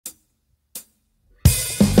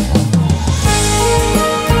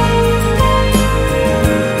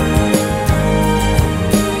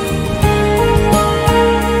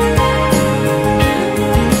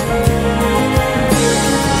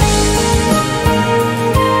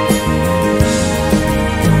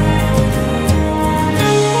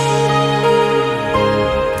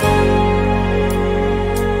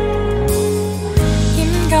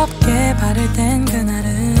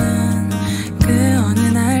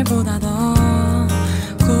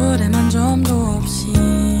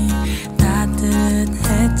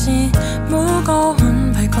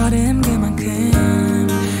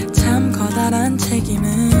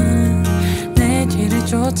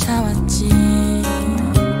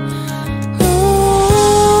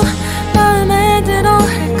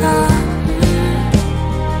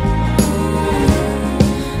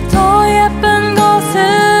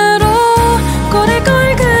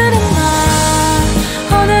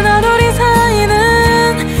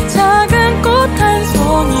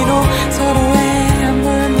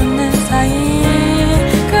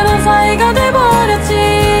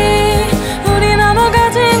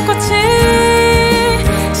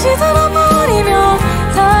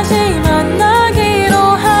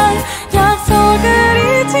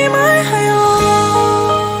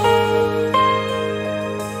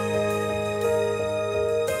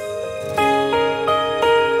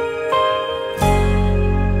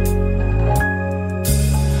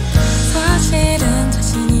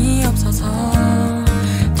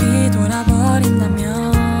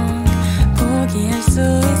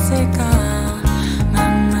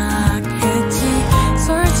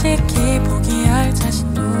포기할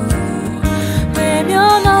자신도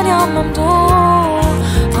외면하려 맘도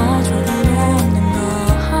조금도 없는 걸.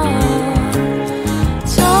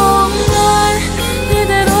 정말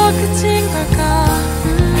이대로 끝인 걸까?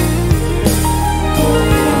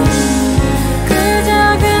 그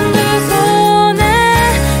작은 두 손에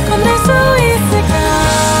건넬 수 있을까?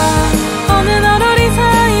 어느 날 우리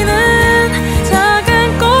사이는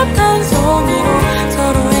작은 꽃 한 송이로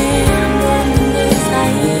서로의 한 번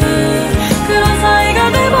사이, 그런 사이가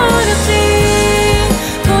돼버렸지.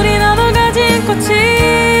 둘이 나눠 가진 꽃이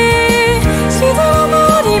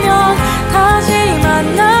시들어버리면 다시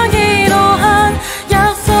만나기로 한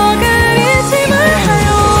약속을 잊지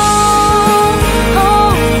말아요.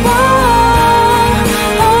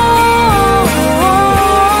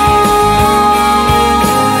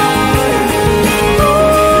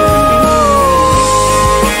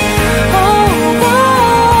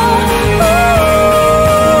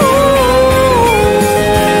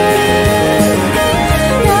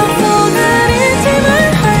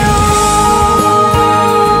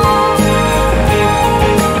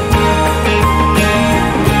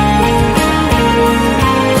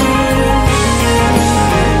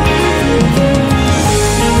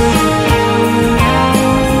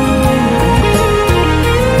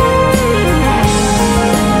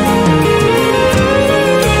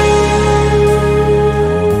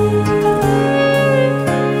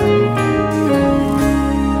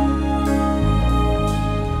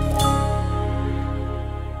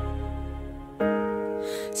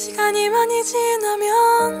 시간이 많이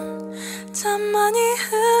지나면, 참 많이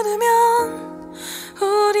흐르면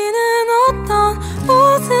우리는 어떤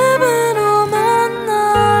모습을